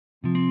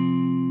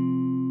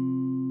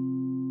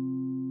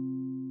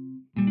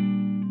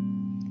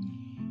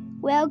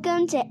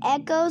Welcome to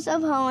Echoes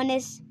of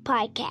Holiness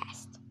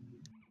podcast.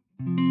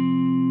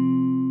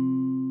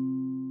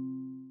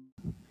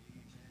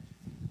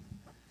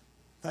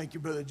 Thank you,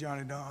 Brother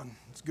Johnny Don.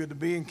 It's good to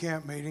be in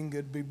camp meeting.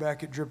 Good to be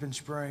back at Dripping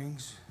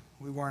Springs.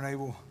 We weren't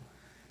able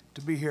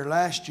to be here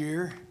last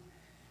year,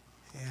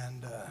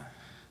 and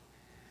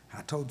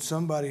I told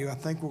somebody I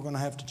think we're going to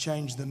have to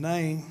change the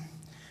name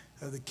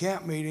of the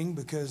camp meeting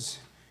because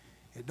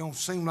it don't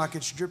seem like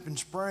it's Dripping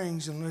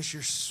Springs unless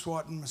you're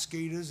swatting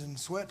mosquitoes and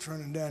sweat's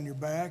running down your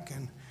back,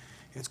 and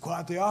it's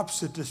quite the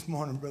opposite this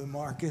morning, Brother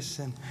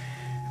Marcus.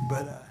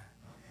 But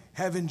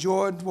have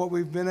enjoyed what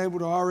we've been able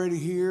to already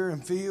hear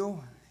and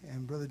feel.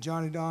 And Brother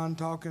Johnny Don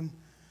talking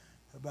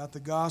about the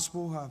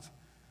gospel. I've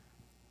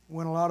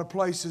went a lot of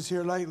places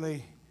here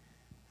lately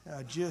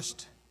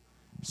just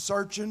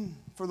searching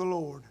for the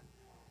Lord.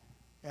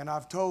 And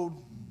I've told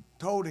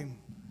him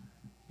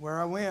where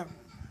I went,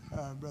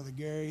 Brother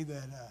Gary,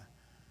 that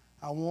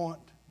I want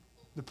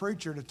the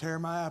preacher to tear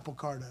my apple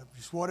cart up,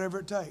 just whatever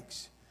it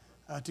takes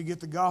to get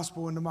the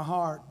gospel into my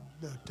heart,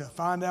 to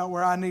find out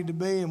where I need to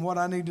be and what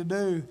I need to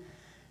do.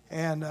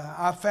 And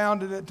I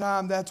found it at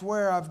times that's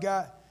where I've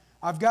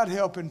got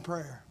help in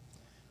prayer.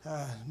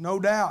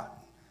 No doubt,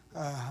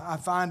 I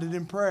find it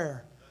in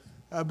prayer.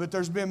 But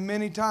there's been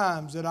many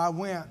times that I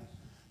went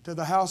to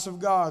the house of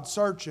God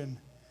searching,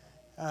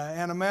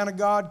 and a man of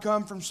God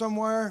come from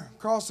somewhere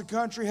across the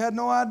country, had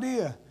no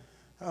idea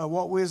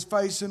what we was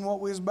facing, what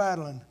we was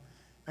battling,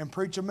 and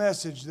preach a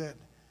message that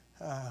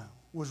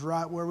was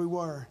right where we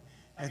were.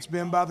 And it's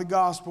been by the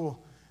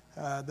gospel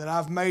that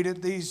I've made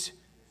it these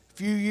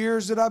few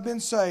years that I've been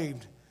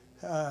saved.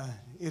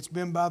 It's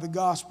been by the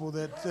gospel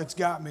that's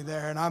got me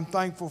there, and I'm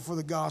thankful for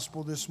the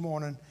gospel this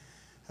morning.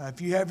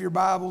 If you have your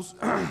Bibles,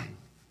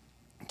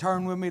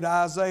 turn with me to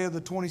Isaiah, the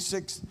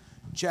 26th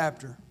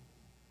chapter.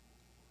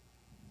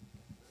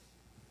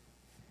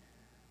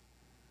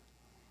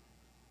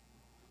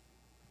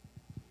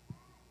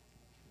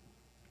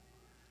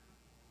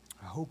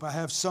 I hope I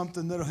have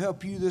something that'll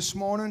help you this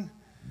morning.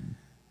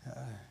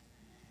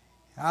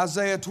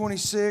 Isaiah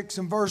 26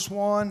 and verse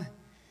 1.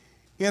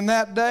 In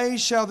that day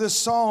shall this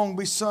song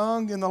be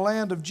sung in the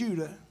land of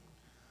Judah.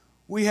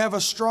 We have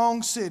a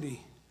strong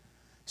city.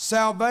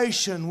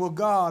 Salvation will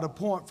God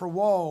appoint for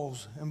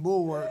walls and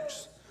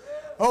bulwarks.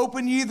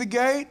 Open ye the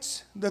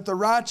gates, that the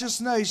righteous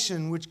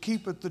nation which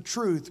keepeth the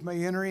truth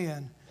may enter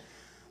in.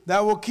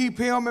 Thou wilt keep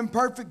him in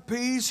perfect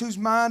peace, whose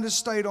mind is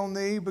stayed on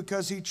thee,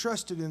 because he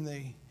trusted in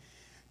thee.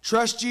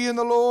 Trust ye in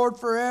the Lord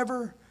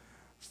forever,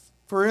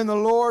 for in the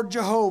Lord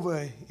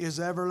Jehovah is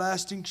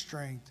everlasting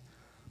strength.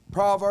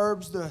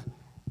 Proverbs, the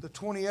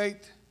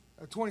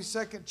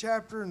 22nd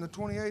chapter and the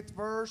 28th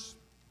verse.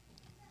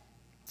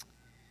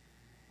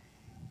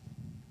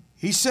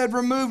 He said,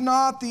 remove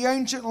not the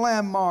ancient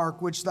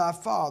landmark which thy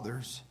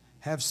fathers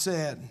have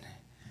set.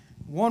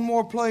 One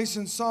more place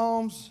in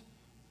Psalms,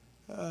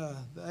 the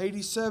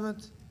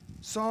 87th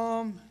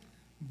Psalm,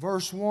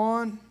 verse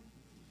 1.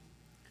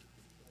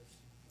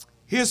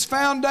 His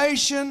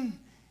foundation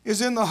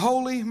is in the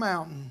holy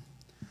mountain.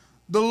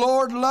 The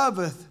Lord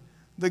loveth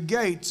the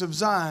gates of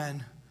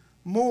Zion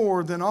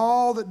more than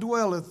all that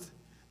dwelleth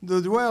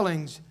the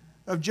dwellings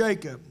of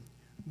Jacob.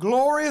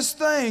 Glorious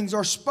things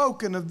are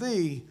spoken of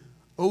thee,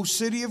 O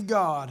city of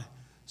God,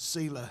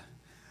 Selah.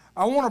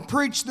 I want to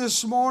preach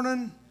this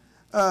morning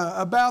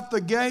about the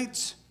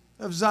gates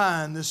of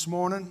Zion this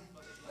morning.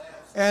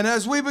 And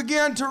as we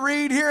begin to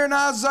read here in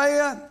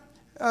Isaiah,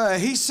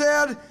 he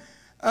said,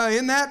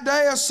 in that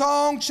day a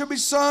song shall be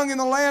sung in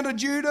the land of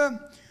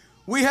Judah.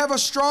 We have a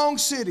strong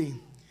city,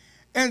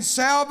 and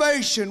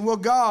salvation will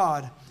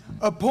God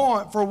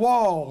appoint for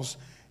walls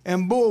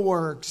and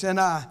bulwarks. And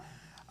I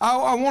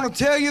want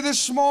to tell you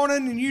this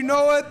morning, and you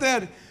know it,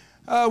 that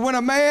when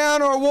a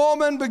man or a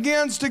woman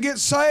begins to get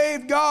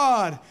saved,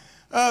 God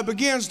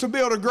begins to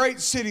build a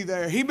great city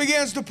there. He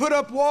begins to put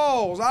up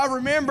walls. I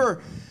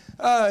remember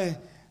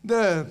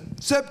the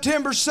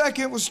September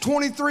 2nd was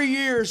 23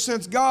 years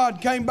since God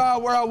came by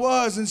where I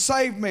was and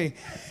saved me.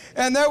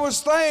 And there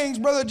was things,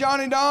 Brother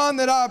Johnny Don,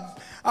 that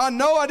I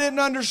know I didn't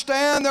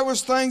understand. There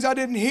was things I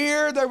didn't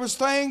hear. There was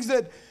things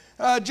that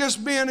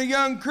just being a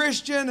young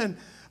Christian,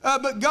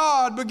 but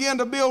God began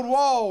to build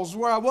walls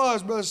where I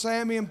was, Brother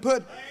Sammy, and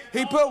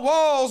He put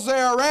walls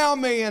there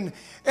around me, and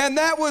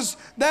that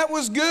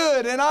was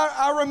good. And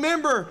I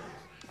remember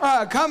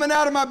coming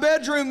out of my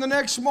bedroom the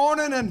next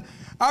morning, and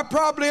I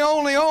probably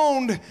only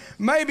owned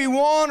maybe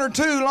one or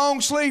two long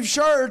sleeve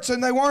shirts,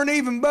 and they weren't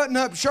even button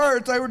up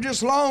shirts. They were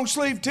just long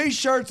sleeve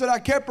t-shirts that I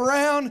kept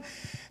around.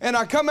 And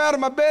I come out of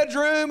my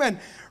bedroom, and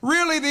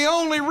really the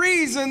only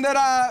reason that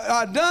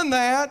I done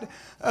that,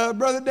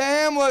 Brother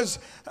Dan, was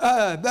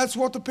that's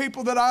what the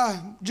people that I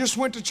just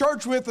went to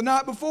church with the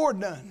night before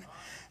done.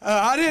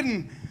 I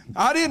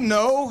didn't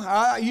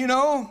know, you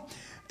know.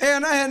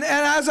 And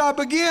as I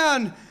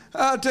began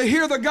to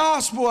hear the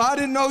gospel, I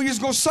didn't know you was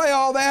going to say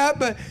all that,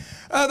 but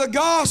the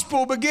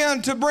gospel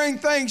began to bring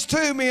things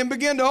to me and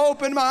begin to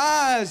open my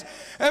eyes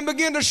and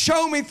begin to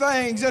show me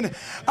things. And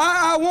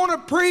I want to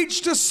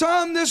preach to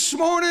some this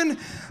morning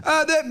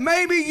that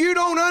maybe you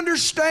don't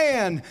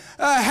understand.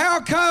 How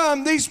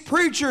come these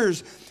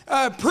preachers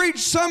preach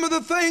some of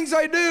the things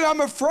they do?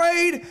 I'm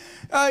afraid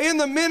in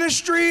the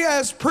ministry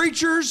as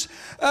preachers,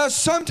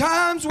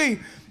 sometimes we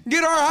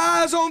get our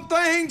eyes on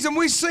things and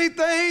we see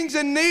things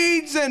and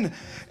needs and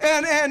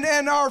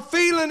our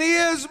feeling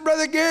is,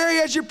 Brother Gary,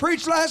 as you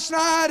preached last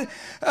night,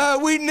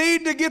 we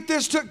need to get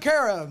this took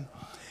care of.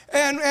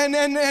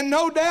 And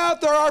no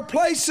doubt there are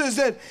places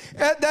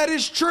that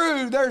is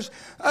true.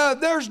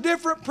 There's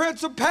different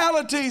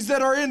principalities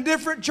that are in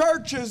different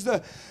churches.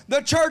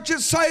 The church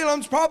at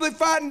Salem's probably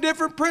fighting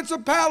different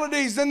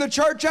principalities than the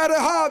church out of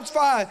Hobbs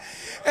fight.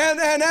 And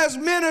as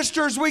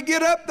ministers, we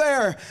get up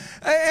there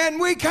and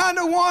we kind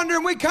of wonder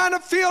and we kind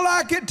of feel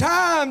like at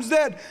times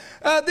that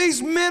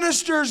these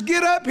ministers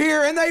get up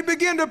here and they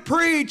begin to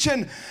preach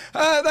and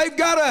they've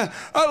got a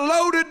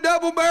loaded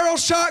double-barrel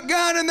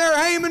shotgun and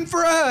they're aiming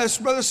for us,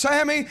 Brother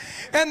Sammy.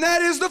 And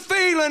that is the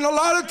feeling a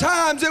lot of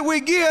times that we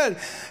get.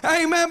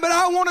 Amen. But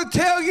I want to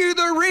tell you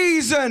the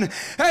reason,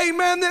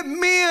 amen, that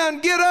men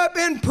get up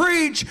and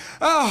preach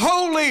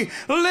holy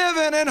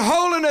living and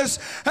holiness.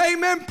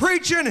 Amen.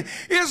 Preaching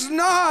is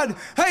not,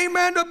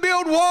 amen, to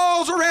build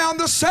walls around.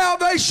 The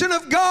salvation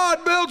of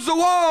God builds the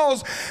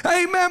walls.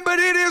 Amen. But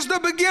it is to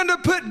begin to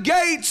put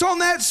gates on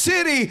that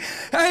city.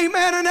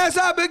 Amen. And as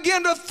I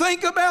begin to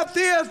think about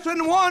this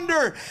and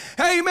wonder,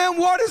 amen,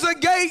 what is a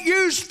gate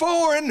used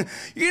for? And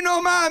you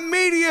know, my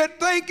immediate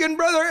thinking,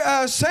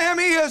 Brother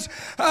Sammy, is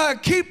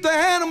keep the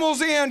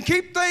animals in,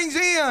 keep things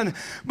in.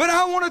 But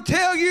I want to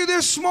tell you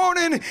this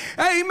morning,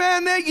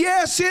 amen, that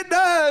yes, it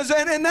does.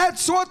 And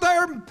that's what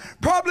they're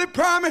probably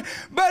primary.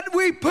 But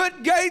we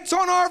put gates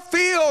on our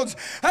fields,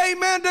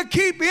 amen, to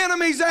keep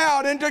enemies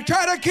out and to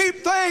try to keep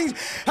things,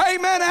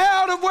 amen,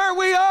 out of where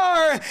we are.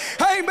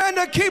 Amen,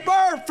 to keep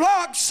our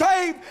flock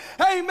safe.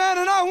 Amen.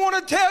 And I want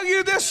to tell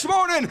you this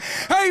morning,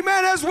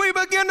 amen, as we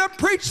begin to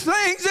preach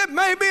things that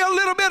may be a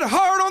little bit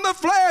hard on the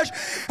flesh,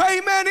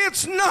 amen,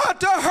 it's not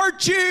to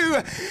hurt you,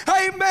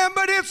 amen,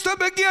 but it's to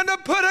begin to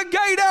put a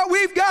gate out.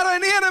 We've got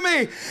an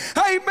enemy,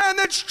 amen,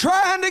 that's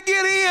trying to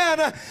get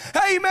in,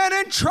 amen,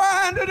 and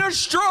trying to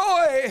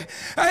destroy,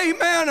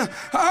 amen,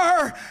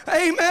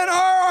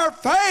 our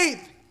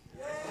faith.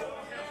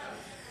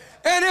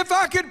 And if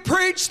I could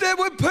preach that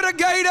would put a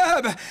gate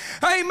up,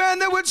 amen,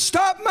 that would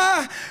stop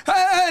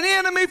an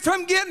enemy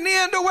from getting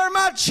into where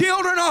my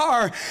children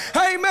are,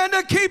 amen,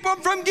 to keep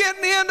them from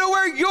getting into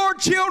where your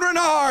children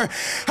are,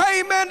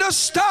 amen, to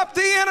stop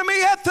the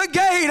enemy at the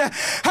gate,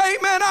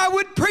 amen, I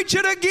would preach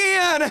it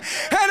again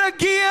and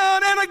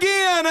again and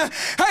again,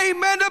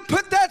 amen, to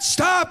put that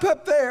stop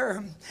up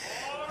there.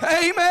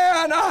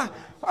 Amen.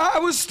 I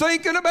was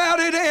thinking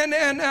about it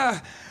and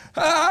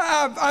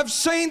I've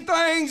seen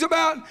things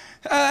about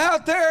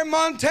out there in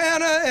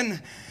Montana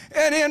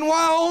and in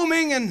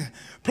Wyoming and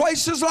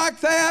places like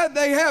that.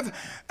 They have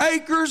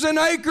acres and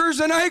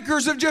acres and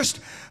acres of just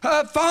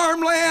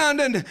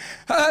farmland, and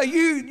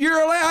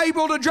you're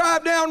able to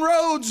drive down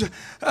roads,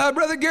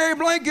 Brother Gary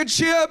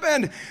Blankenship,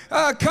 and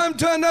come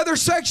to another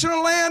section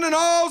of land, and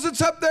all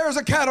that's up there is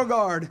a cattle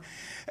guard.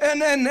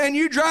 And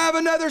you drive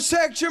another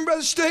section,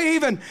 Brother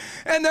Steve, and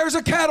there's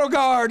a cattle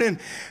guard. And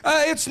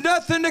it's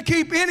nothing to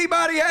keep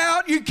anybody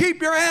out. You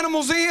keep your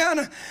animals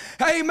in.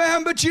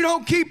 Amen. But you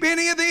don't keep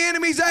any of the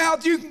enemies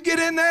out. You can get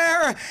in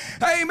there.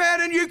 Amen.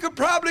 And you could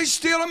probably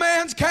steal a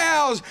man's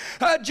cows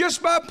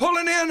just by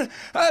pulling in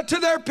to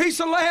their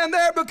piece of land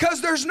there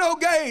because there's no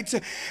gates.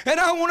 And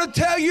I want to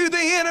tell you, the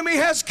enemy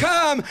has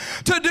come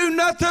to do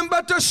nothing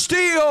but to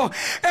steal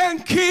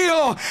and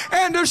kill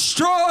and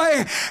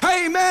destroy.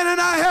 Amen.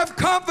 And I have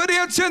confidence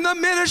in the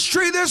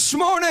ministry this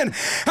morning,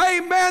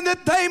 amen,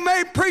 that they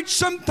may preach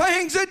some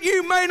things that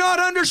you may not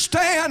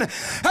understand.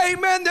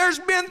 Amen. There's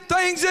been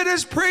things that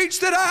is preached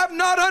that I have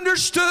not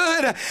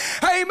understood.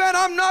 Amen.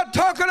 I'm not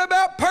talking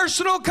about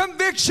personal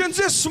convictions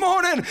this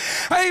morning.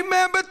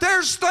 Amen. But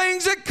there's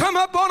things that come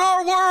up on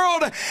our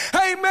world,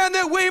 amen,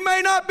 that we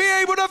may not be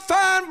able to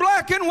find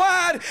black and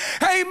white,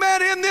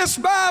 amen, in this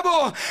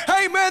Bible.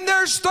 Amen.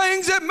 There's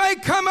things that may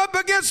come up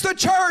against the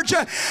church,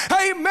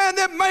 amen,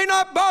 that may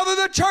not bother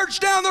the church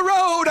down the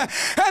road,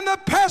 and the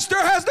pastor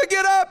has to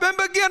get up and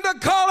begin to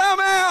call them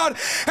out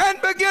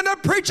and begin to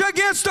preach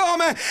against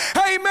them.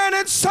 Amen.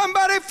 And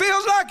somebody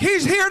feels like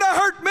he's here to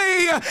hurt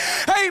me.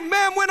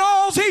 Amen. When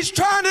all he's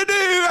trying to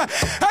do,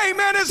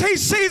 amen, is he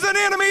sees an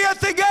enemy at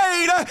the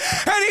gate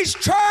and he's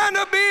trying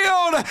to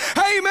build,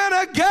 amen,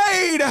 a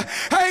gate,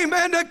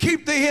 amen, to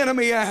keep the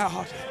enemy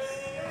out.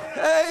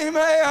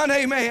 Amen.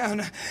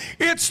 Amen.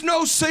 It's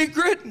no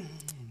secret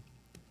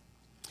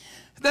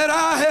that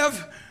I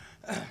have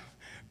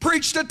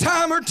preached a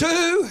time or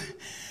two,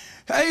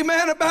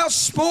 amen, about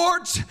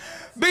sports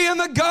being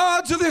the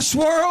gods of this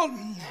world.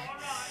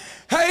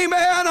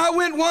 Amen. I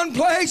went one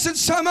place, and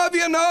some of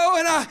you know,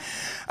 and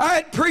I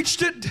had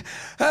preached it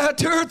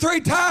 2 or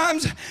 3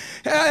 times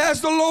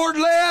as the Lord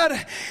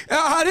led.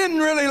 I didn't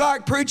really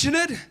like preaching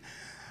it.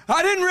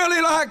 I didn't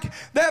really like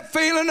that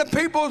feeling of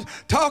people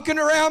talking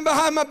around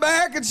behind my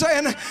back and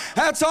saying,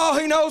 that's all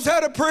he knows how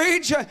to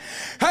preach.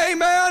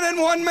 Amen. And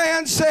one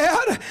man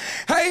said,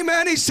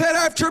 amen, he said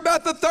after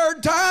about the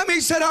third time, he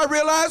said, I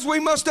realized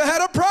we must have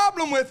had a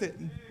problem with it.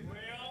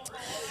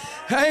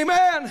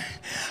 Amen.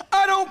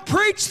 I don't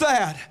preach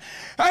that.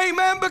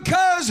 Amen,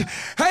 because,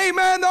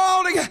 amen,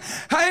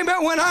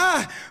 amen, when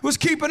I was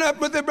keeping up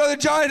with it, Brother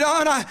Johnny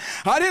Don, I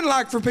didn't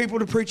like for people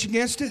to preach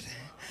against it.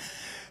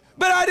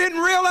 But I didn't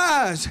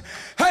realize,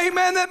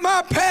 amen, that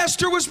my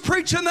pastor was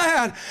preaching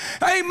that.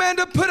 Amen,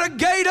 to put a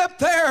gate up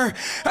there.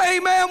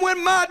 Amen,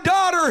 when my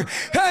daughter,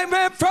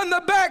 amen, from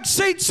the back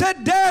seat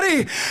said,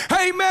 Daddy,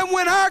 amen,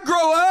 when I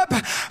grow up,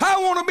 I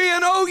want to be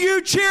an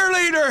OU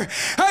cheerleader.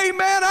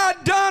 Amen, I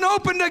done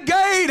opened a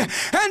gate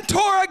and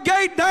tore a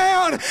gate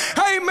down.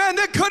 Amen,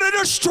 that could have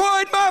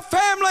destroyed my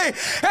family.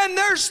 And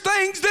there's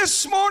things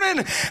this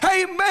morning,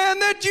 amen,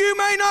 that you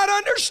may not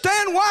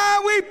understand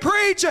why we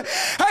preach.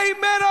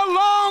 Amen,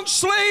 along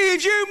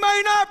sleeves. You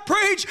may not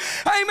preach,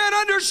 amen,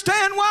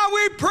 understand why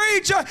we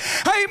preach,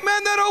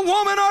 amen, that a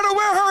woman ought to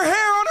wear her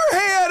hair on her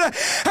head.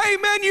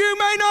 Amen, you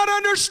may not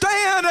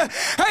understand,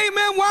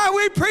 amen, why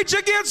we preach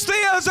against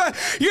this.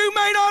 You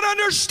may not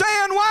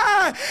understand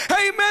why,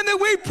 amen, that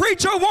we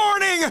preach a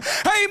warning,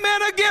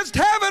 amen, against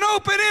having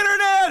open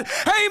internet,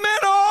 amen,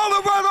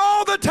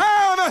 all the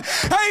time.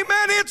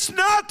 Amen, it's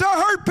not to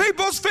hurt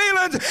people's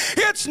feelings.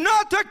 It's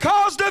not to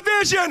cause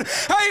division.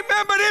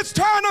 Amen, but it's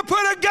trying to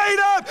put a gate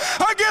up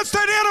against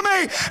an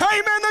enemy,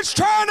 amen, that's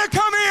trying to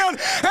come in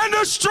and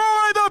destroy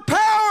the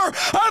power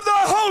of the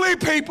holy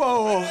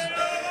people.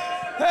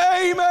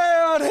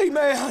 Amen,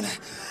 amen,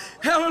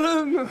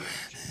 hallelujah.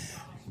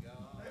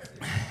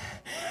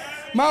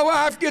 My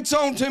wife gets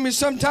on to me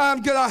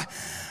sometimes because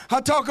I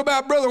talk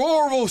about Brother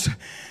Orville's,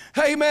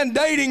 amen,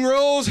 dating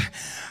rules.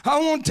 I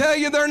want to tell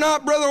you they're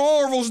not Brother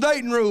Orville's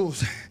dating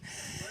rules.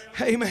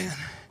 Amen.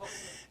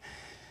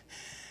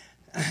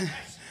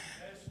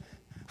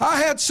 I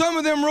had some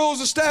of them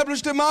rules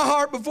established in my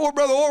heart before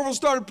Brother Orville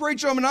started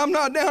preaching them, and I'm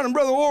not down in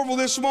Brother Orville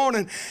this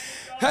morning.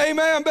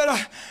 Amen.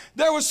 But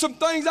there was some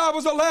things I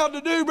was allowed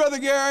to do, Brother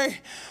Gary.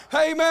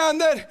 Amen.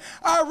 That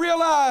I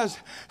realized,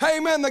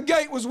 amen, the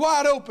gate was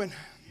wide open.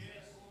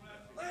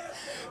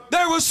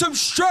 There was some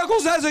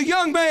struggles as a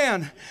young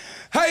man.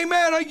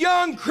 Amen. A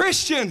young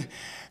Christian.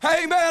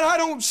 Amen. I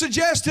don't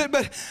suggest it,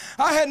 but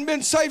I hadn't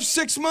been saved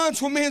 6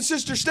 months when me and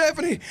Sister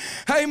Stephanie,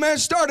 amen,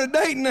 started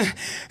dating.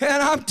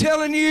 And I'm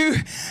telling you,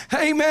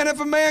 amen, if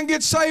a man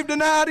gets saved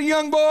tonight, a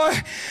young boy,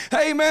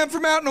 amen,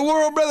 from out in the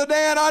world, Brother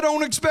Dan, I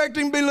don't expect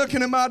him to be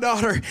looking at my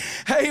daughter.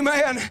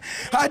 Amen.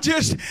 I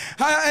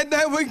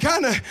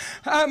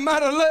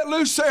might have let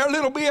loose there a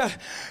little bit.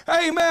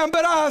 Amen.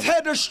 But I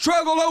had to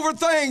struggle over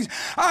things.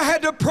 I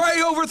had to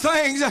pray over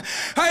things.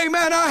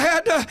 Amen. I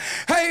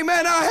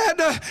had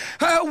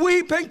to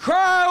weep and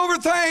cry over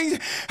things.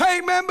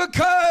 Amen.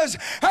 Because,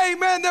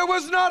 amen, there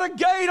was not a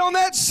gate on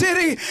that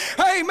city.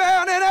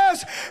 Amen. And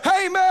as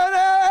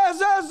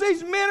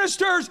these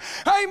ministers,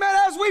 amen,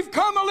 as we've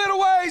come a little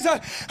ways,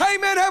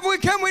 amen,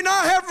 can we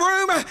not have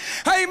room,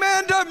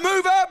 amen, to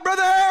move up,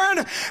 Brother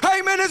Aaron?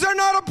 Amen. Is there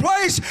not a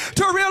place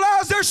to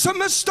realize there's some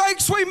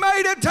mistakes we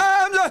made at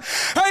times?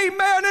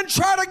 Amen. And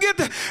try to get,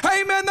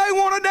 amen, they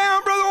wanted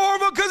down Brother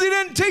Orville because he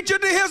didn't teach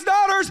it to his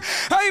daughters.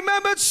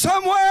 Amen. But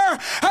somewhere,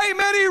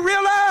 amen, he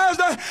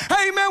realized,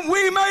 amen,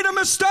 we made a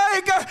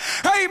mistake.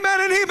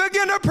 Amen. And he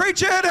began to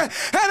preach it. And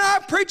I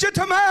preach it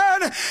to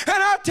mine. And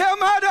I tell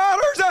my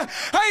daughters,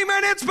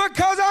 amen, it's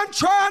because I'm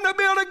trying to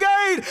build a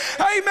gate.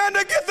 Amen.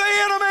 To get the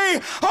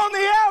enemy on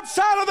the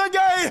outside of the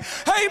gate.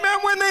 Amen.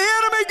 When the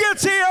enemy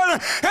gets in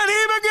and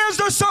he begins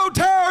to sow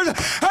tares,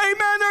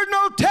 amen, there's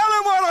no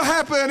telling what will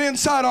happen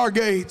inside our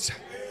gates.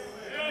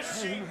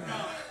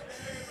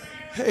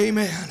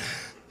 Amen.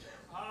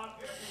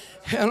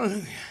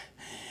 Hallelujah.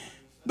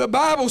 The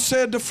Bible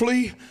said to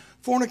flee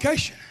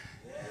fornication.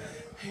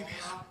 Amen.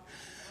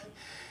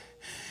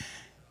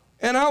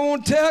 And I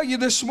want to tell you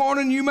this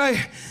morning, you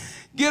may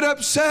get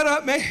upset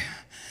at me.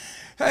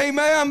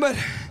 Amen. But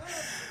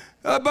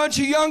a bunch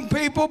of young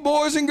people,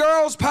 boys and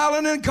girls,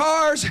 piling in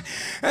cars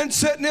and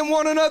sitting in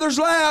one another's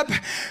lap,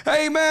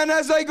 amen,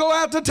 as they go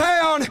out to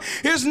town,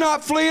 is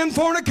not fleeing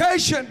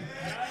fornication.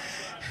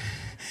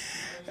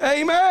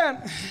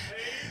 Amen.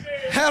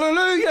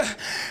 Hallelujah.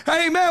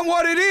 Amen.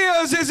 What it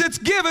is it's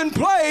given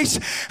place,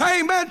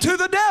 amen, to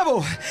the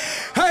devil.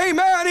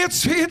 Amen.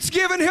 It's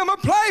given him a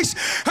place,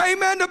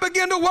 amen, to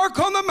begin to work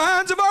on the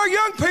minds of our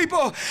young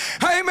people.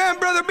 Amen.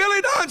 Brother Billy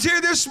Don's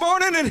here this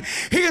morning, and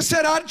he has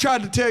said, I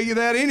tried to tell you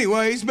that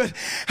anyways, but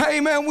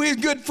amen, we're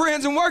good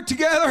friends and work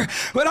together,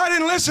 but I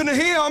didn't listen to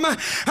him.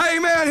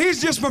 Amen.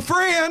 He's just my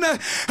friend.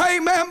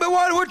 Amen. But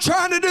what we're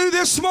trying to do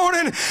this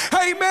morning,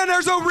 amen,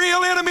 there's a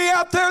real enemy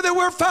out there that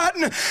we're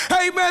fighting.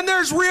 Amen.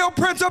 There's real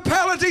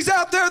principalities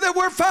out there that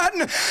we're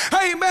fighting.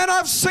 Amen.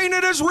 I've seen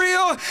it as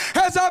real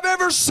as I've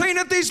ever seen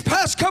it these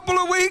past couple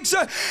of weeks.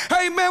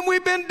 Amen.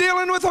 We've been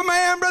dealing with a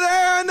man, Brother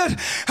Aaron,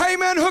 that,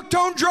 amen, hooked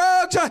on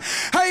drugs.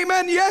 Amen.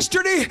 Amen.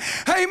 Yesterday,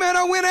 amen,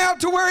 I went out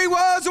to where he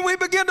was and we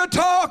began to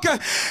talk.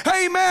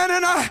 Amen.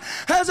 And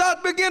as I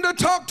began to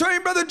talk to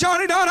him, Brother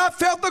Johnny Dunn, I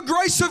felt the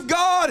grace of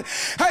God.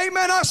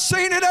 Amen. I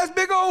seen it as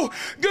big old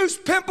goose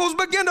pimples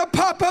begin to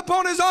pop up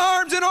on his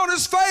arms and on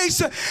his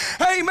face.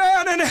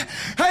 Amen. And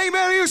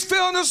amen, he was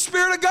feeling the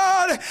Spirit of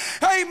God.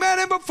 Amen.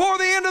 And before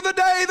the end of the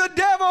day, the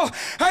devil,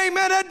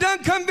 amen, had done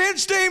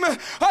convinced him a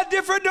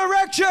different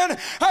direction.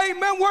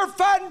 Amen. We're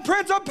fighting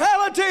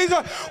principalities.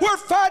 We're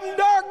fighting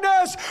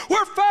darkness.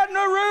 We're fighting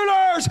the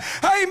rulers.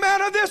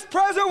 Amen. Of this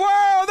present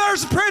world,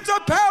 there's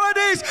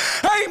principalities.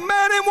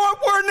 Amen. And what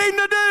we're needing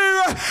to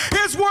do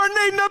is we're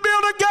needing to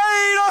build a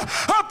gate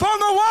upon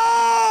the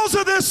walls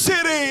of this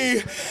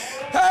city.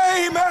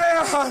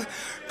 Amen.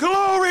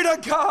 Glory to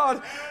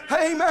God.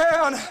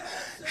 Amen.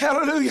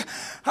 Hallelujah.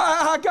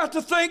 I got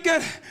to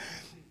thinking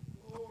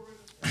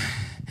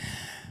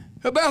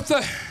about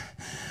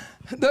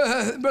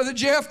the Brother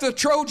Jeff, the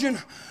Trojan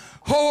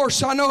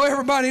horse. I know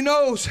everybody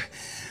knows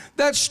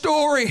that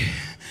story.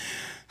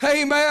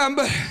 Amen.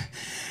 But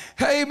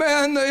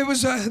amen, it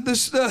was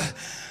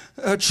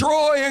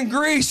Troy and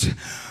Greece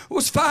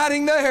was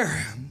fighting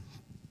there,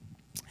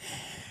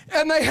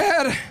 and they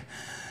had,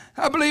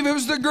 I believe it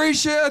was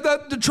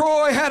the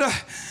Troy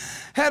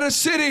had a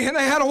city, and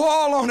they had a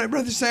wall on it,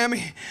 Brother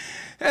Sammy,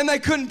 and they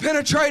couldn't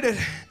penetrate it.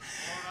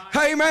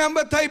 Amen.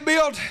 But they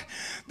built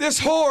this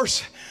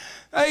horse,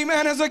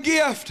 amen, as a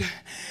gift.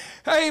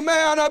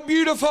 Amen. A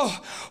beautiful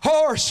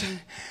horse.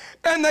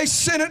 And they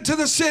sent it to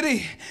the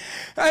city.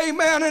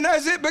 Amen. And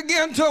as it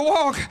began to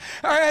walk,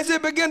 or as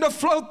it began to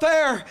float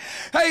there,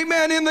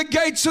 amen, in the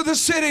gates of the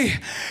city,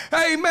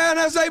 amen,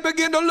 as they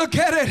began to look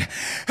at it,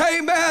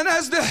 amen,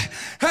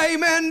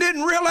 amen,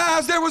 didn't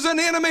realize there was an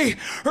enemy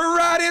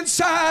right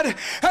inside,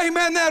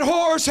 amen, that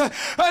horse, an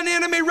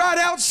enemy right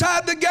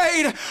outside the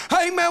gate,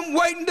 amen,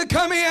 waiting to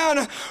come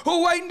in,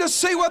 waiting to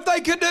see what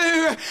they could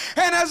do.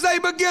 And as they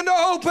began to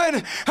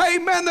open,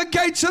 amen, the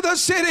gates of the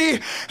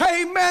city,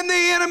 amen, the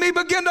enemy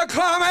began to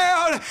climb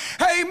out,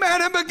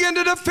 amen, and begin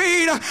to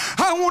defeat.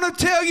 I want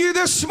to tell you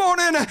this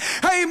morning,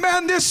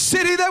 amen, this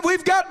city that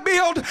we've got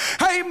built,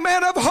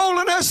 amen, of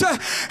holiness,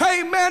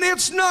 amen,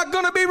 it's not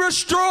going to be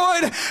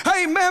destroyed,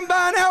 amen,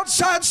 by an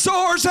outside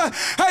source,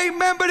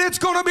 amen, but it's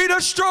going to be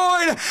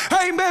destroyed,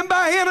 amen,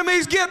 by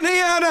enemies getting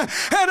in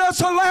and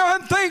us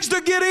allowing things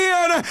to get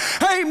in,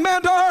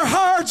 amen, to our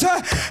hearts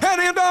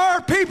and into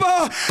our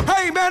people,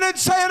 amen, and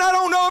saying, I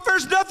don't know if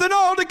there's nothing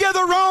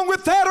altogether wrong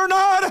with that or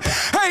not,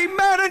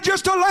 amen, and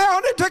just allowing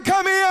it to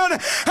come in,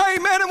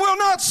 amen, and we'll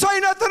not say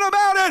nothing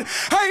about it,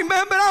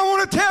 amen, but I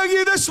want to tell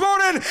you this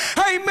morning,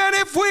 amen,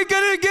 if we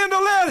can begin to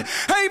let,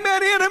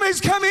 amen,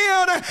 enemies come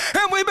in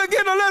and we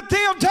begin to let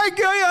them take,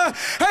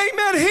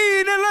 amen,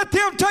 heed and let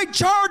them take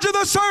charge of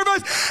the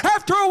service,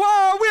 after a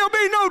while we'll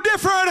be no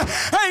different,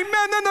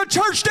 amen, than the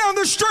church down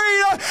the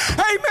street,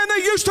 amen,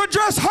 they used to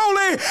dress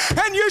holy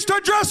and used to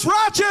dress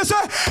righteous,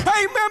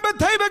 amen, but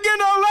they begin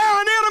to allow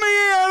an enemy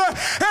in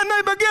and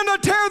they begin to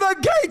tear the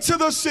gates of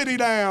the city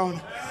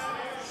down.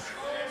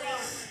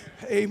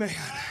 Amen.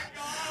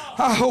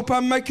 I hope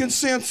I'm making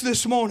sense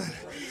this morning.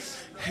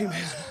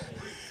 Amen.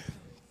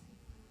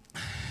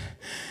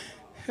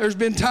 There's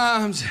been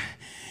times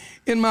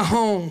in my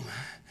home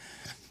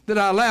that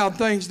I allowed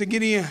things to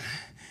get in.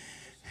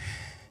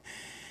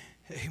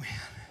 Amen.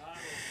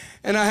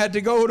 And I had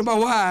to go to my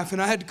wife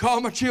and I had to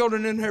call my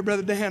children in there,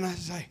 Brother Dan. I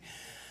say,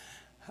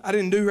 I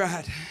didn't do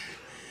right.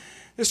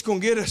 It's going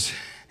to get us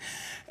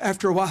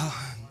after a while.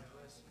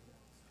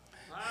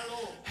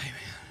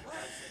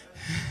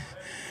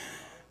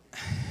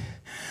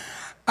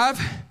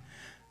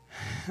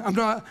 I'm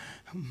not,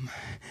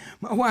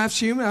 my wife's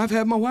human. I've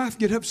had my wife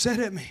get upset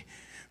at me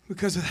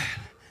because of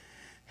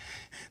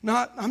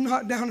that. I'm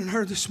not down on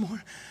her this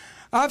morning.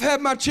 I've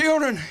had my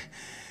children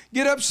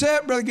get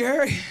upset, Brother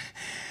Gary,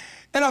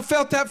 and I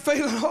felt that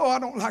feeling, I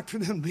don't like for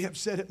them to be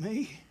upset at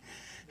me.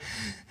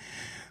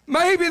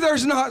 Maybe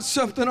there's not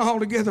something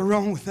altogether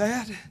wrong with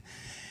that.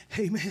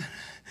 Amen.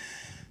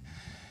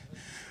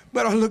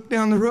 But I look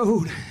down the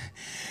road.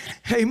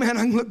 Amen.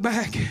 I can look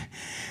back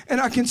and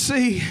I can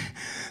see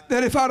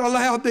that if I'd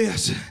allowed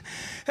this,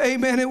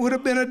 amen, it would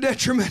have been a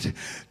detriment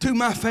to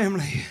my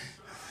family.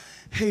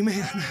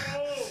 Amen.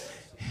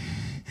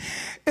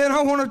 And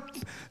I want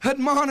to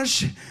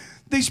admonish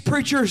these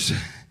preachers,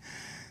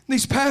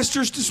 these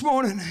pastors this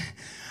morning.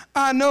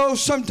 I know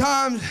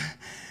sometimes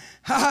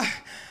I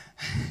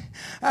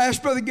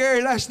asked Brother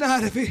Gary last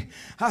night if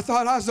I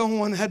thought I was the only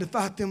one that had to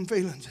fight them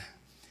feelings.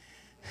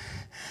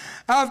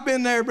 I've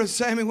been there, Brother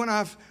Sammy, when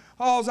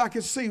all I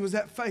could see was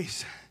that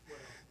face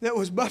that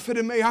was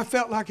buffeting me. I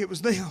felt like it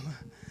was them.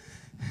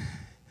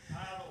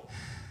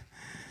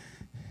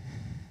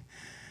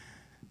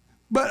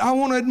 But I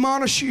want to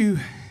admonish you,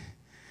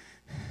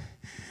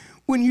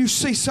 when you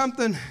see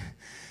something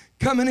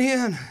coming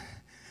in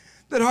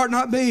that ought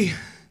not be,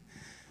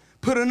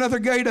 put another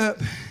gate up.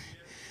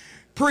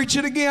 Preach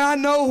it again. I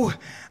know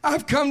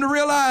I've come to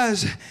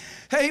realize,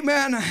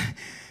 amen,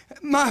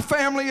 my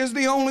family is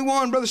the only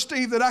one, Brother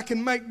Steve, that I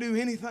can make do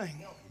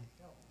anything.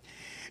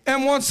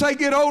 And once they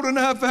get old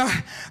enough,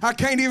 I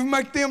can't even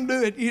make them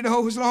do it. You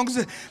know, as long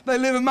as they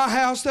live in my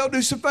house, they'll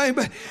do something.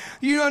 But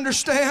you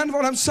understand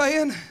what I'm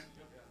saying?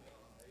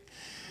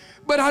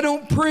 But I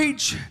don't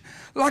preach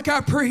like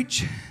I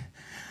preach.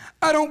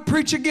 I don't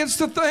preach against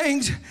the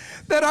things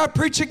that I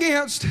preach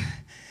against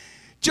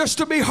just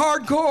to be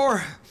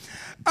hardcore.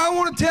 I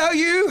want to tell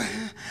you,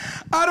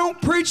 I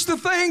don't preach the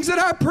things that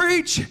I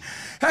preach,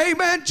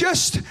 amen,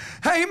 just,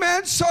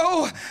 amen,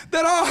 so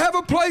that I'll have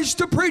a place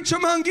to preach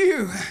among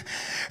you.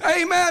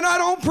 Amen. I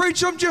don't preach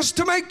them just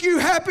to make you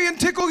happy and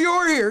tickle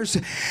your ears.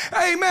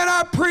 Amen.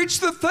 I preach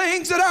the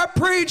things that I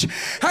preach.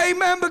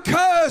 Amen.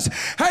 Because,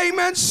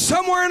 amen,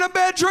 somewhere in a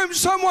bedroom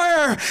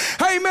somewhere,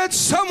 amen,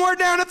 somewhere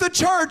down at the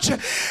church,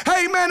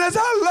 amen, as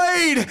I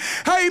laid,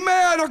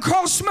 amen,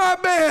 across my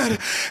bed,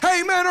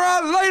 amen, or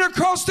I laid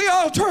across the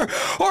altar,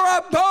 or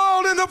I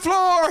bawled in the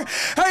floor,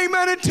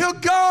 amen, until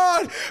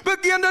God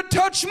began to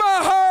touch my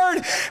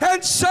heart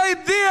and say,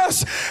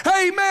 this,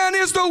 amen,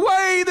 is the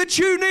way that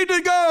you need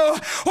to go.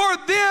 Or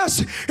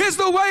this is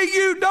the way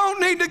you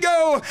don't need to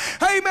go.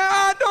 Amen.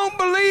 I don't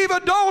believe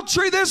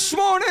adultery this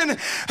morning.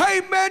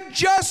 Amen.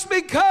 Just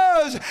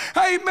because,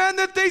 amen,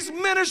 that these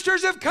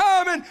ministers have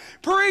come and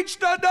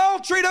preached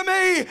adultery to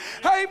me.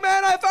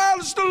 Amen. If I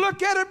was to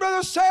look at it,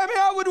 Brother Sammy,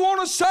 I would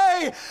want to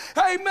say,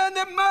 amen,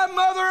 that my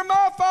mother and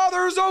my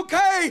father is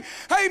okay.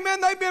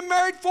 Amen. They've been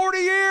married 40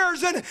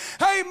 years and,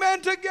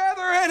 amen,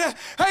 together. And,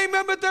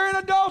 amen, but they're in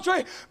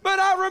adultery. But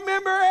I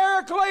remember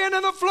Eric laying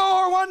on the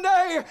floor one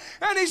day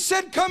and he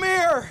said, come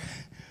here.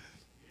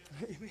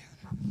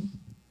 Amen.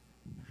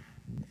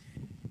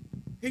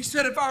 He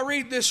said, if I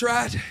read this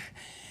right,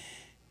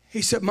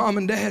 he said, Mom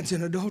and Dad's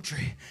in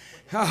adultery.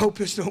 I hope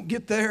this don't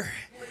get there.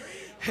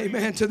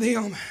 Amen to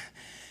them.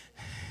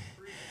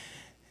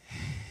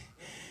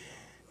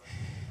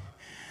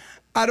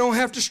 I don't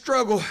have to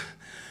struggle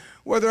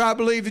whether I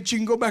believe that you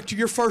can go back to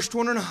your first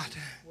one or not.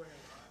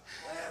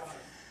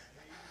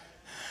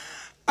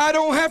 I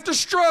don't have to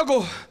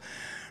struggle,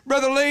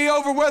 Brother Lee,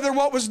 over whether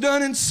what was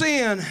done in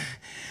sin,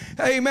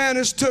 amen,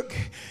 is took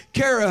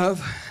care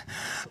of.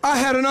 I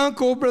had an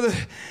uncle, Brother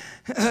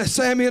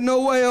Samuel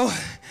Noel.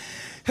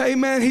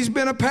 Amen. He's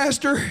been a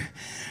pastor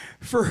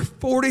for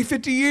 40,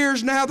 50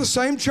 years now, the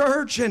same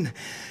church, and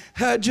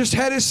just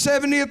had his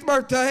 70th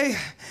birthday.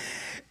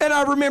 And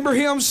I remember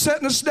him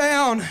sitting us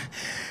down,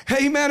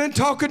 amen, and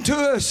talking to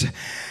us.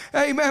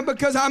 Amen,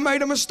 because I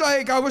made a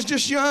mistake. I was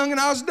just young and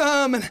I was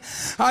dumb and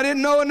I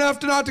didn't know enough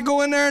to not to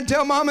go in there and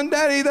tell Mom and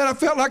Daddy that I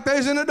felt like they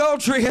was in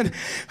adultery. And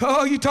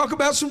oh, you talk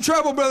about some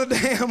trouble, Brother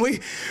Dan.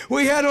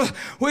 We had a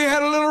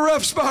little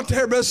rough spot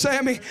there, Brother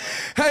Sammy.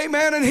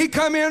 Amen, and he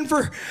come in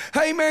for,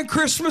 amen,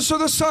 Christmas or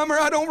the summer,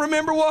 I don't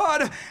remember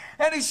what.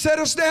 And he set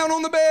us down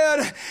on the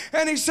bed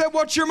and he said,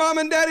 what your mom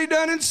and daddy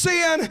done in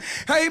sin,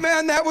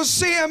 amen, that was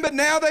sin, but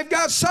now they've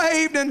got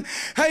saved and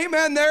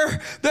amen, they're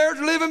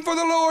living for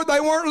the Lord. They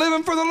weren't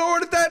living for the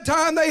Lord at that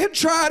time. They had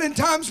tried in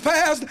times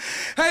past,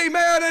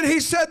 amen, and he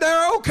said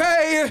they're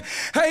okay,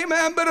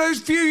 amen, but a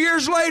few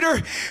years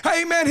later,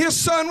 amen, his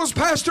son was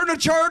pastoring a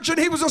church and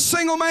he was a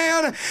single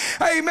man,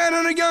 amen,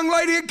 and a young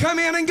lady had come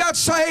in and got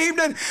saved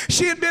and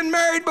she had been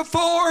married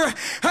before,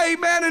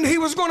 amen, and he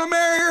was going to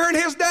marry her and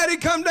his daddy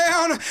come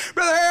down,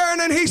 Brother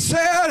Aaron, and he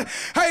said,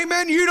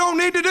 amen, you don't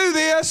need to do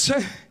this.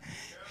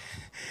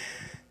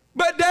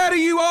 But Daddy,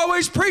 you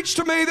always preached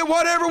to me that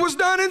whatever was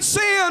done in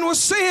sin was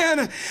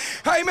sin.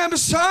 Amen. But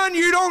son,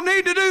 you don't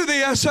need to do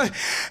this.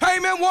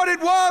 Amen. What it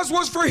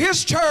was for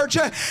his church.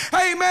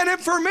 Amen. And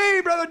for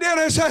me, Brother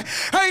Dennis,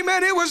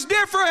 amen, it was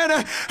different.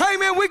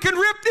 Amen. We can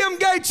rip them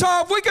gates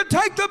off. We can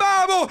take the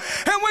Bible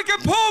and we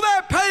can pull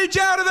that page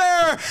out of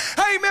there.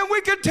 Amen. We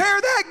can tear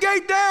that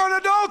gate down.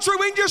 Adultery,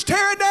 we can just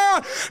tear it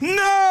down.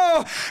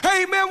 No.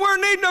 Amen.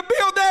 We're needing to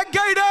build that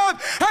gate up.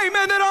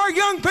 Amen. That our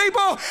young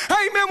people,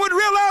 amen, would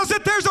realize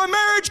that there's a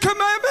marriage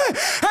commitment,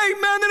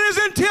 amen, that is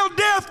until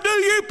death do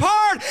you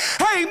part,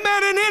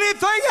 amen, and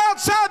anything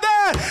outside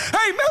that,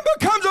 amen,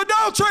 becomes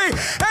adultery,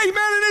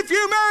 amen, and if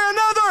you marry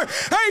another,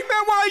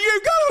 amen, while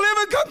you've got a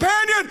living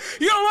companion,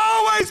 you'll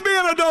always be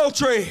in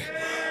adultery.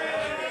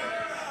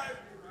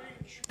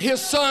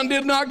 His son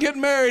did not get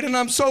married, and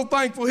I'm so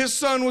thankful. His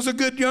son was a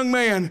good young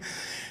man,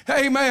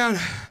 amen,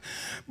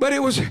 but it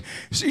was,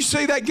 you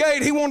see that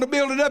gate, he wanted to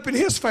build it up in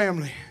his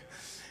family.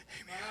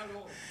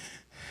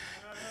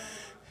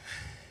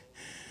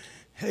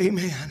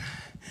 Amen.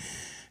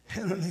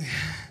 Hallelujah.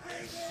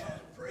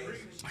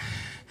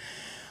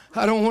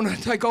 I don't want to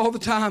take all the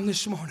time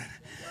this morning,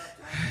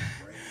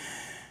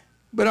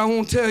 but I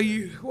want to tell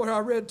you what I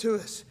read to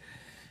us.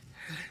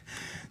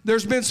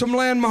 There's been some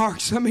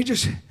landmarks.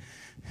 There's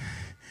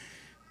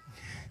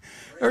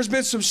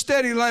been some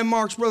steady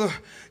landmarks, Brother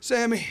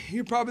Sammy.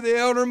 You're probably the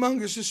elder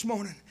among us this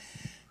morning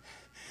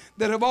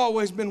that have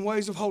always been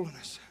ways of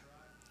holiness.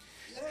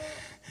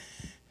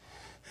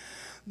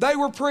 They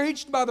were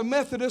preached by the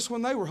Methodists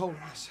when they were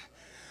holiness.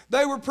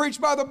 They were preached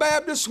by the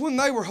Baptists when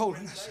they were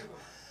holiness.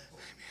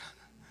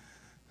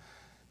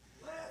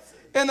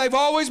 And they've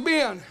always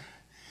been.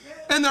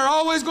 And they're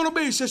always going to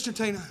be, Sister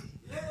Tina.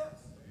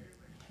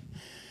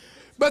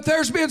 But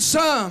there's been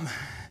some,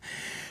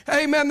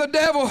 amen, the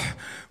devil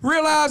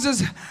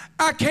realizes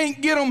I can't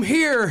get them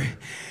here,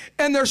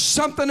 and there's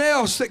something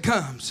else that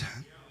comes.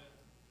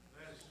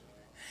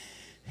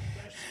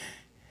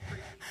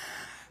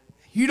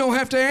 You don't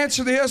have to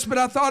answer this, but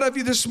I thought of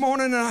you this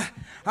morning, and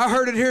I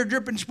heard it here at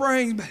Dripping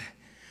Springs. But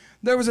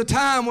there was a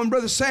time when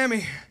Brother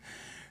Sammy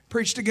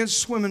preached against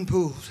swimming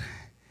pools.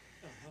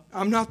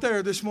 I'm not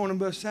there this morning,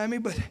 Brother Sammy,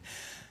 but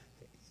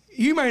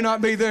you may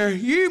not be there.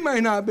 You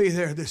may not be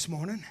there this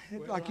morning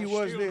like you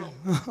was then.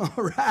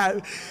 All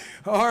right.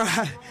 All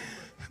right.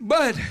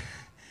 But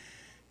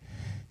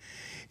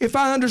if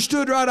I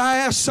understood right, I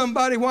asked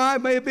somebody why.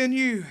 It may have been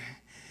you.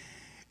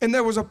 And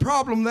there was a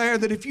problem there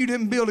that if you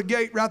didn't build a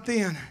gate right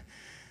then,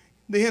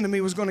 the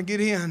enemy was going to get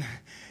in,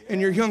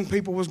 and your young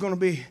people was going to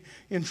be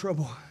in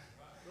trouble.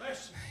 Amen.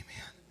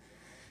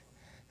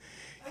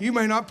 You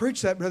may not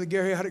preach that, Brother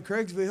Gary, out at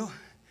Craigsville.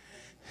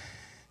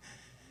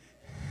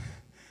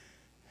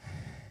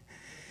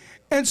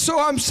 And so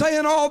I'm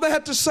saying all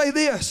that to say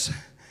this.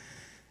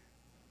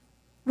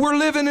 We're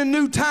living in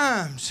new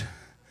times.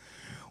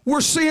 We're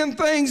seeing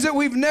things that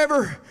we've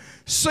never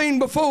seen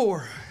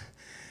before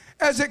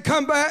as it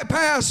come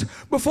past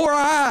before our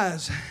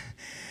eyes.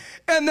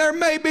 And there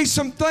may be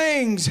some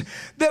things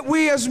that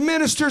we as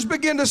ministers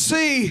begin to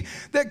see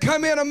that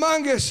come in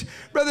among us,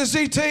 Brother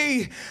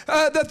ZT,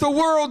 that the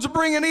world's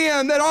bringing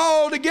in that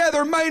all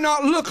together may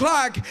not look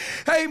like,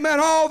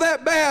 amen, all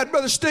that bad,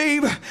 Brother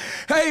Steve,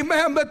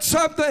 amen, but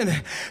something,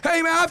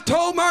 amen. I've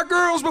told my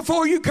girls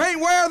before, you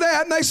can't wear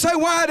that, and they say,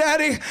 why,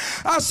 Daddy?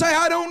 I say,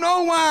 I don't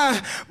know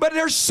why, but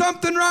there's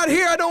something right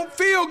here I don't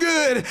feel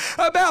good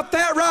about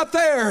that right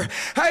there,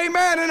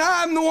 amen, and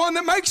I'm the one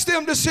that makes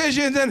them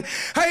decisions, and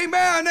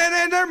amen,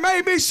 and there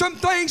may be some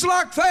things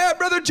like that,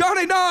 Brother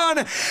Johnny Don,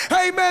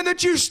 amen,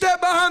 that you step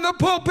behind the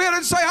pulpit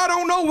and say, I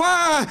don't know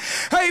why,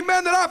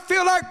 amen, that I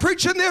feel like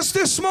preaching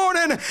this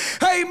morning,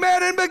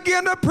 amen, and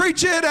begin to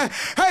preach it,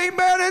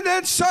 amen, and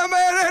then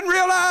and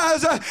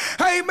realize,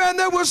 amen,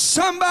 there was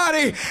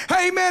somebody,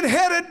 amen,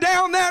 headed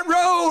down that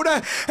road,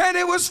 and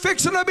it was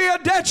fixing to be a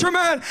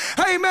detriment,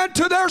 amen,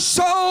 to their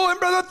soul. And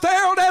Brother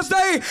Tharold, as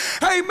they,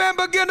 amen,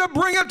 begin to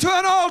bring it to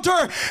an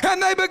altar,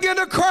 and they begin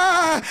to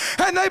cry,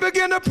 and they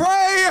begin to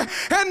pray,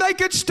 and they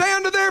could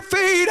stand to their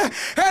feet,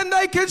 and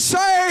they could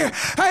say,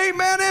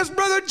 amen, as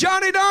Brother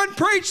Johnny Don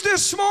preached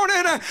this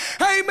morning,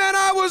 amen,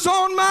 I was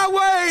on my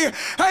way,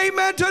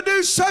 amen, to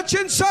do such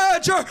and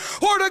such,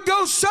 or to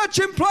go such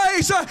in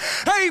place,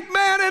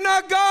 amen, and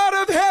our God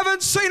of heaven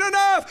seen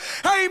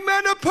enough,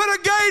 amen, to put a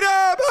gate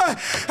up,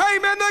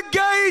 amen. The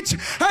gates,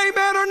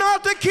 amen, are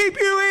not to keep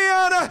you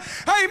in,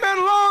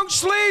 amen. Long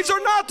sleeves are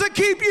not to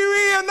keep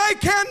you in. They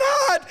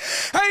cannot,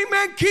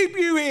 amen, keep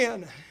you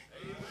in.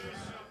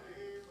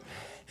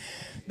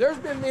 There's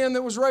been men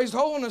that was raised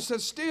holiness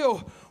that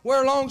still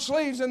wear long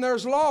sleeves, and they're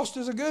as lost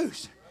as a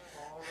goose.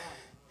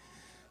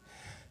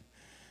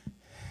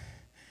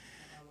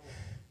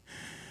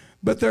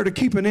 But they're to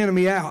keep an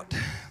enemy out.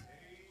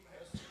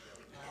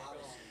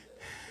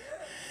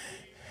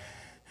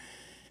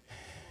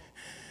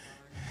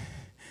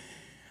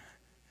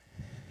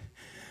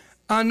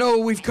 I know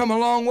we've come a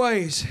long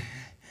ways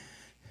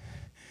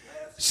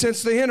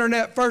since the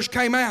internet first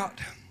came out.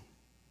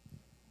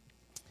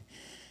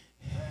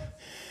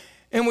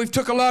 And we've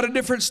took a lot of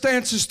different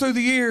stances through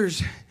the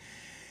years.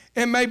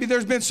 And maybe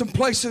there's been some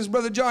places,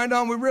 Brother John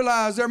Don, we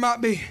realize there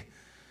might be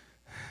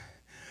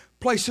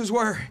places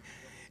where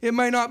it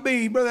may not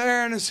be. Brother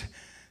Aaron is,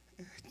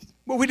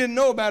 but we didn't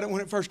know about it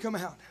when it first came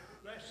out.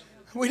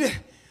 We did.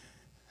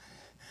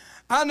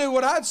 I knew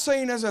what I'd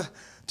seen as a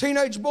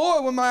teenage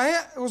boy when my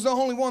aunt was the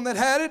only one that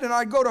had it, and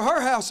I'd go to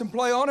her house and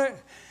play on it.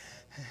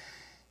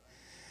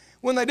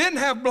 When they didn't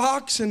have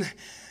blocks and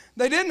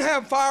they didn't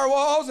have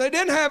firewalls, they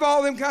didn't have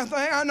all them kind of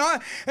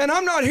things. And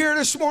I'm not here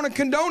this morning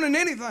condoning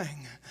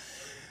anything.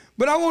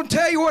 But I want to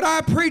tell you what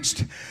I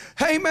preached,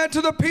 amen,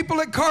 to the people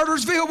at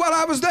Cartersville while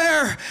I was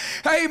there,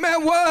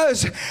 amen,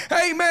 was,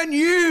 amen,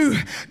 you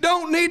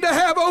don't need to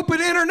have open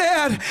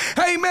internet,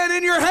 amen,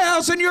 in your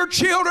house, and your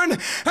children,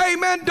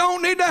 amen,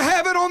 don't need to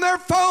have it on their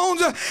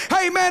phones,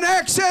 amen,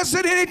 access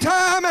at any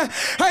time,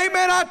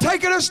 amen. I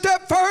take it a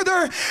step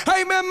further,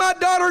 amen, my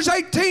daughter's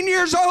 18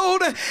 years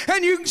old,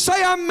 and you can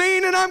say I'm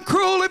mean and I'm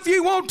cruel if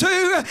you want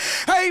to,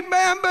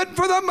 amen, but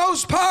for the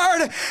most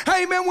part,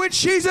 amen, when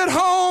she's at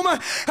home,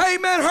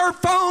 amen, her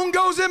phone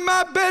goes in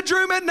my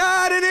bedroom at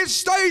night, and it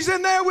stays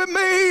in there with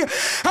me.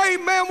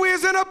 Amen. We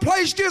was in a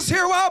place just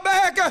here a while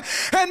back,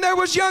 and there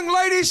was young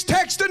ladies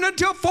texting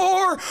until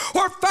 4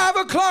 or 5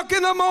 o'clock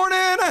in the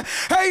morning.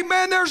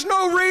 Amen. There's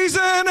no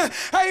reason,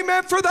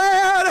 amen, for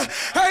that.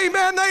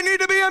 Amen. They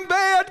need to be in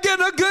bed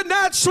getting a good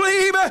night's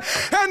sleep,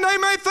 and they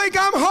may think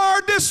I'm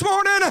hard this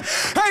morning.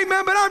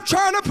 Amen. But I'm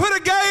trying to put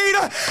a gate,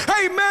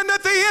 amen,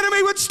 that the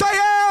enemy would stay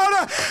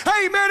out,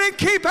 amen, and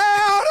keep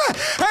out,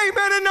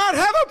 amen, and not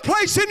have a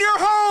place in your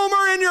home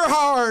or in your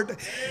heart.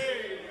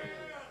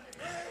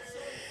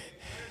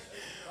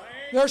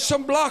 There's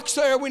some blocks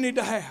there we need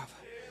to have.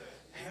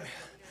 Amen.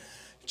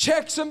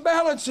 Checks and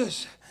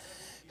balances.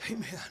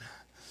 Amen.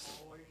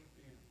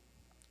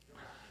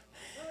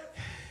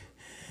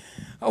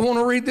 I want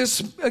to read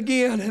this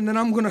again, and then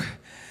I'm going to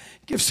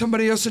give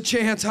somebody else a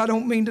chance. I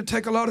don't mean to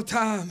take a lot of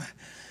time.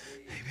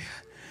 Amen.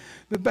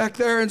 But back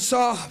there in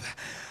Psalm,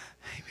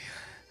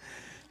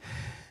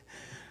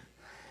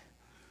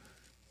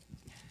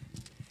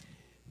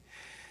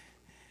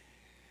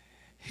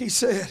 he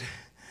said,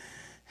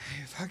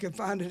 if I can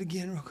find it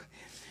again real quick.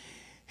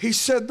 He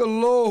said, the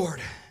Lord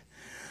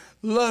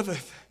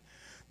loveth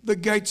the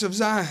gates of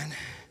Zion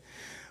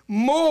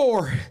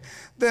more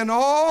than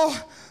all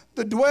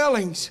the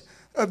dwellings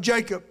of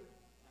Jacob.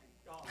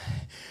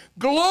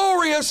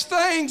 Glorious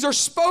things are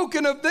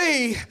spoken of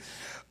thee,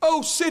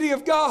 O city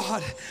of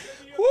God.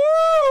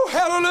 Woo!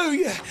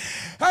 Hallelujah.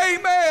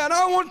 Amen.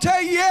 I want to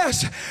tell you,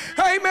 yes.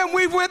 Amen.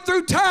 We've went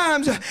through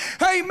times,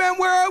 amen,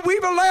 where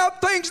we've allowed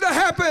things to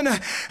happen.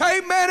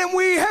 Amen. And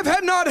we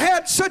have not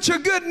had such a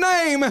good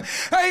name.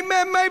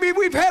 Amen. Maybe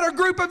we've had a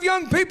group of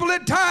young people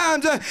at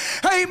times,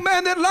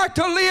 amen, that like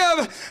to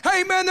live.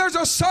 Amen. There's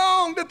a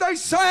song that they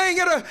sang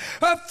at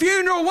a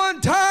funeral one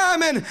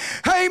time, and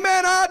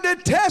amen, I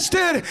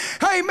detested.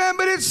 Amen.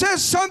 But it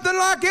says something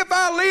like, if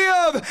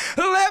I live,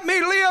 let me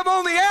live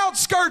on the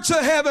outskirts of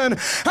heaven.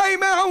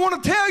 Amen. I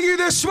want to tell you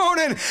this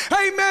morning,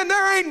 amen,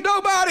 there ain't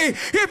nobody,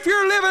 if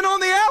you're living on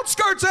the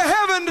outskirts of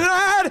heaven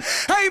tonight,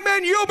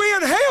 amen, you'll be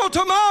in hell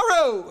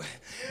tomorrow.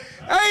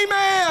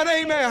 Amen,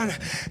 amen.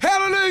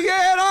 Hallelujah.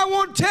 And I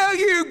want to tell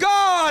you,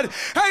 God,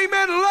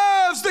 amen,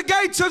 loves the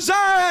gates of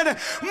Zion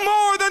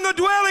more than the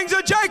dwellings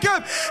of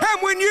Jacob. And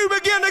when you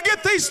begin to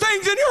get these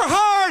things in your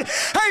heart,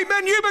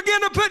 amen, you begin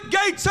to put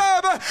gates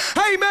up.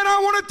 Amen, I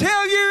want to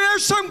tell you,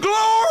 there's some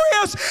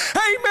glorious,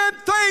 amen,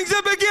 things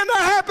that begin to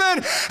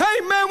happen.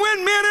 Amen, when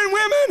men and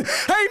women,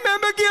 amen,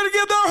 begin to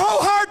give their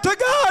whole heart to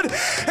God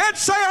and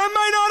say, I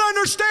may not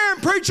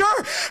understand, preacher,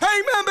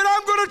 amen, but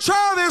I'm going to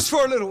try this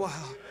for a little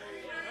while.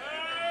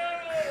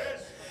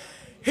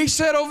 He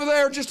said over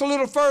there just a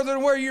little further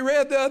than where you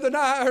read the other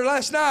night or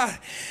last night.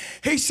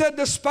 He said,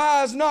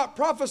 despise not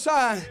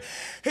prophesying.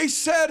 He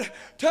said,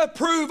 to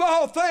prove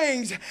all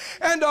things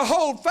and to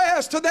hold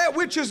fast to that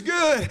which is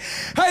good.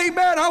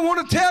 Amen. I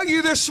want to tell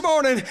you this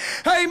morning,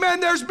 amen,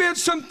 there's been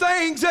some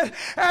things that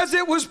as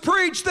it was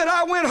preached that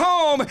I went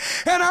home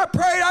and I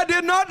prayed. I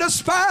did not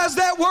despise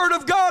that word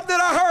of God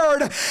that I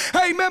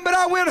heard. Amen. But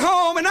I went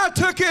home and I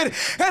took it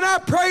and I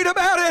prayed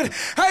about it.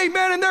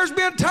 Amen. And there's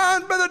been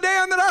times, Brother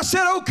Dan, that I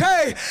said,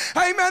 okay,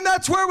 amen,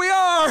 that's where we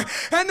are.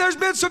 And there's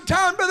been some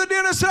time, Brother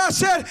Dennis, that I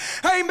said,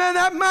 amen,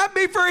 that might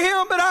be for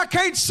him, but I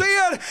can't see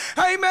it.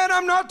 Amen.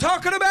 I'm not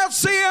talking about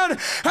sin.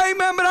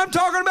 Amen. But I'm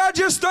talking about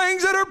just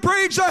things that are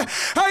preached.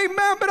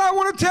 Amen. But I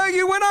want to tell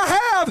you, when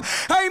I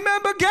have,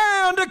 amen,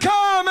 began to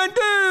come and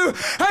do,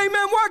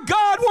 amen, what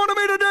God wanted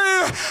me to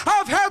do,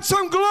 I've had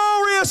some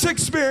glorious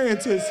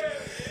experiences.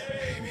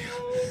 Amen.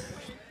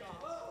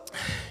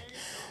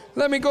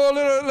 Let me go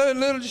a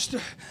little just.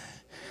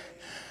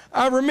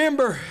 I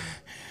remember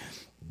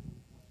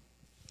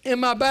in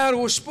my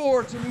battle with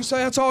sports, and you say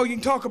that's all you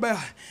can talk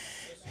about.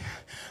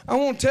 I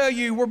want to tell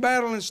you, we're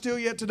battling still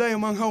yet today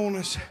among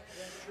holiness.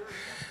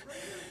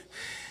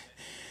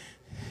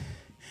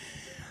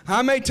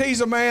 I may tease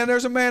a man.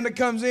 There's a man that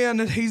comes in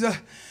and he's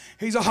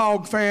a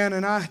Hog fan,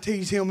 and I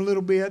tease him a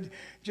little bit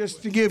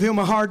just to give him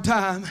a hard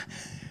time.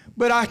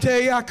 But I tell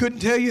you, I couldn't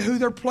tell you who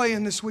they're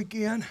playing this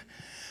weekend.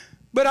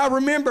 But I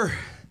remember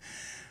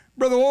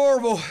Brother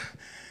Orville,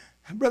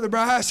 Brother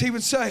Bryce, he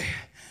would say,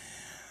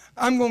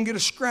 I'm going to get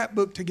a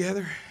scrapbook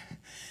together.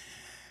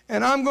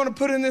 And I'm going to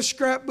put in this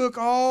scrapbook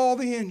all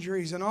the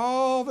injuries and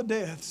all the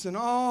deaths and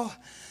all,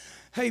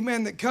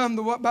 amen, that come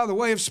by the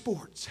way of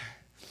sports.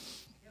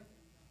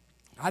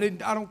 I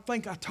don't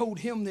think I told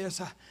him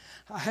this.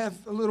 I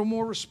have a little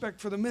more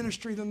respect for the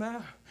ministry than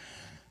that.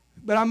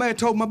 But I may have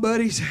told my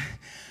buddies,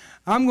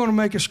 I'm going to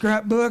make a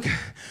scrapbook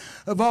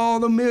of all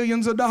the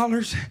millions of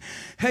dollars,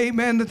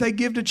 amen, that they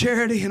give to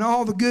charity and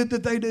all the good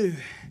that they do.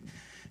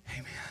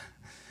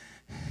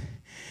 Amen.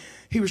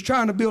 He was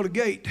trying to build a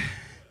gate.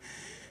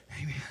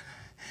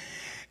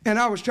 And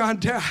I was trying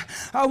to tell,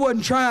 I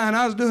wasn't trying,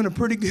 I was doing a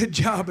pretty good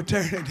job of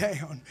tearing it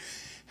down.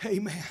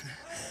 Amen.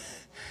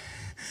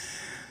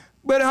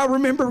 But I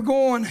remember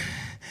going,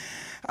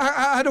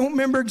 I don't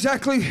remember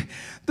exactly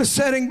the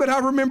setting, but I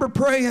remember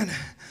praying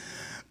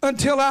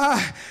until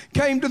I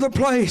came to the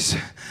place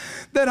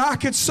that I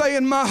could say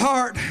in my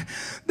heart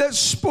that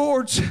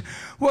sports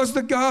was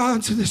the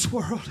gods of this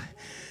world.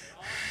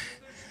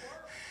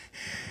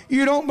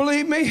 You don't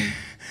believe me?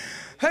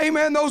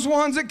 Amen. Those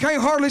ones that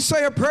can't hardly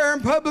say a prayer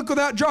in public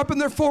without dropping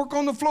their fork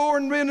on the floor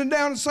and bending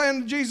down and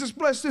saying, Jesus,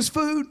 bless this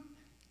food.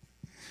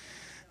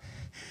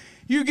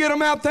 You get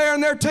them out there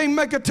and their team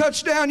make a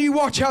touchdown, you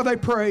watch how they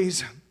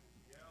praise.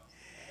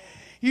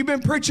 You've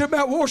been preaching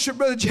about worship,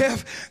 Brother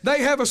Jeff.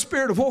 They have a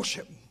spirit of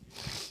worship.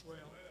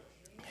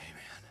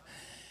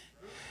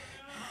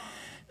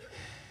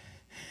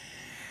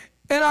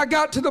 And I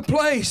got to the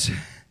place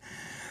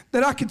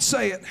that I could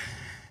say it.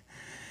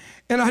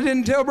 And I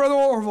didn't tell Brother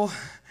Orville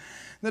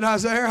that I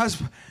was there. I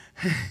was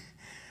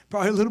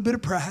probably a little bit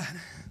of pride.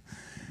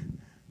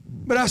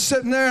 But I was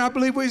sitting there, and I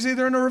believe we was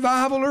either in a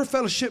revival or a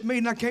fellowship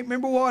meeting. I can't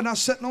remember what. And I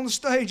was sitting on the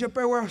stage up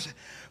there where I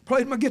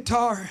played my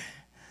guitar.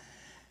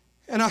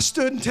 And I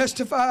stood and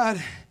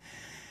testified.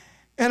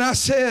 And I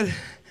said,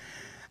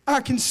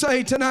 I can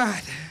say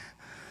tonight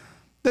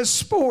that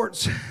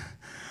sports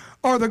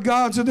are the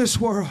gods of this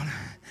world.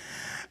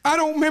 I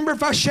don't remember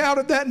if I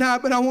shouted that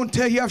night, but I want to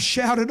tell you I've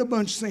shouted a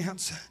bunch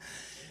since. Amen.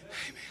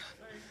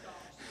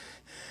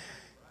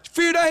 A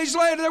few days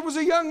later, there was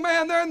a young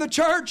man there in the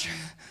church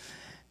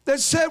that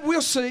said,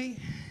 we'll see.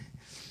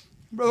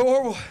 Brother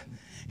Orwell,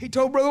 he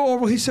told Brother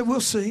Orwell, he said,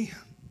 we'll see.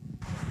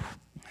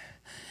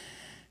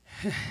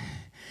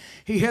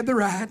 He had the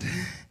right.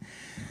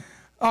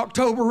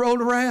 October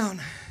rolled around,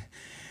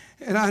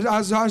 and I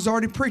was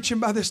already preaching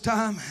by this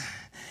time.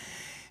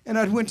 And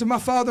I went to my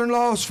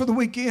father-in-law's for the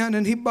weekend,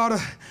 and he bought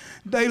a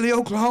Daily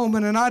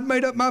Oklahoman, and I'd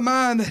made up my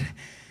mind that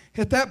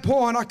at that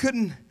point I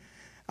couldn't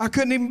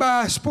even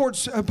buy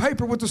a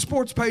paper with the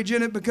sports page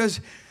in it because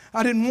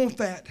I didn't want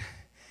that.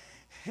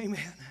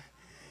 Amen.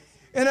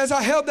 And as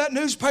I held that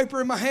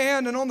newspaper in my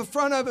hand, and on the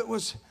front of it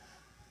was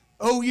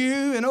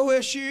OU and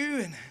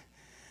OSU,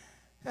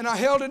 and I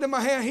held it in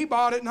my hand. He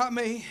bought it, not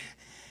me.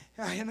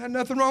 And had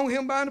nothing wrong with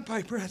him buying the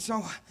paper. That's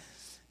all.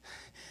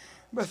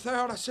 But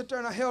there, I sit there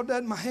and I held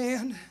that in my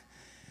hand,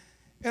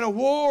 and a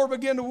war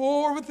began to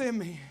war within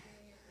me.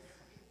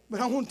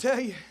 But I want to tell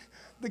you,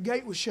 the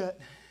gate was shut.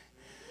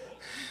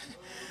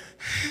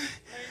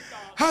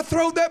 I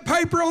throwed that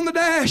paper on the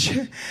dash,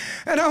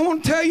 and I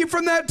want to tell you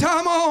from that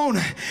time on,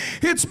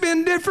 it's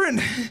been different.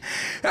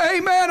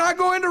 Amen. I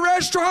go into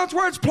restaurants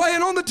where it's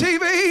playing on the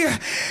TV.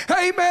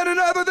 Amen. And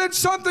other than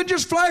something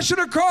just flashing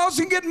across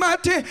and getting my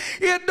attention,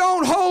 it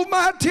don't hold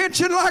my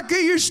attention like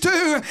it used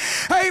to.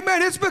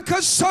 Amen. It's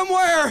because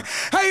somewhere,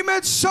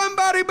 amen,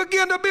 somebody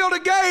began to build a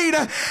gate.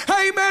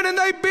 Amen. And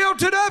they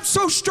built it up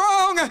so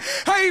strong,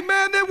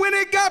 amen, that when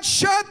it got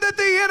shut, that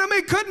the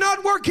enemy could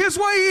not work his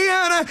way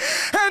in.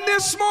 And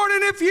this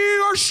morning, if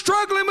you are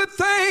struggling with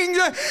things,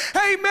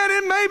 amen,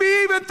 and maybe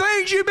even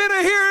things you've been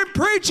hearing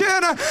preaching,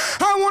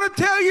 I want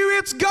to tell you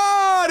it's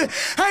God,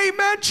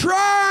 amen,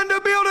 trying to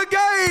build a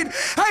gate,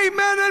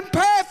 amen, and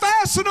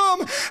fasten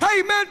them,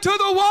 amen, to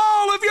the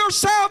wall of your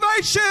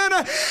salvation,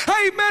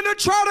 amen, to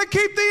try to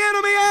keep the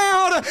enemy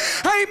out.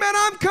 Amen.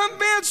 I'm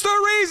convinced the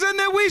reason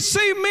that we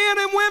see men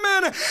and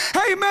women,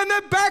 amen,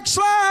 that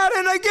backslide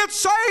and they get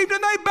saved and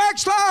they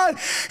backslide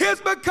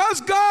is because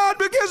God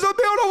begins to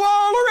build a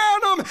wall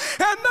around them,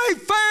 and they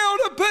fail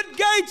to put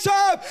gates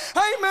up,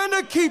 amen,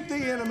 to keep the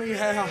enemy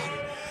out.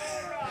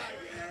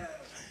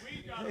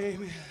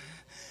 Amen.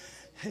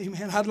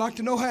 Amen. I'd like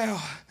to know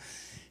how,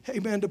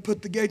 amen, to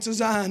put the gates of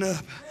Zion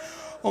up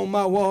on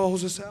my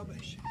walls of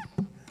salvation.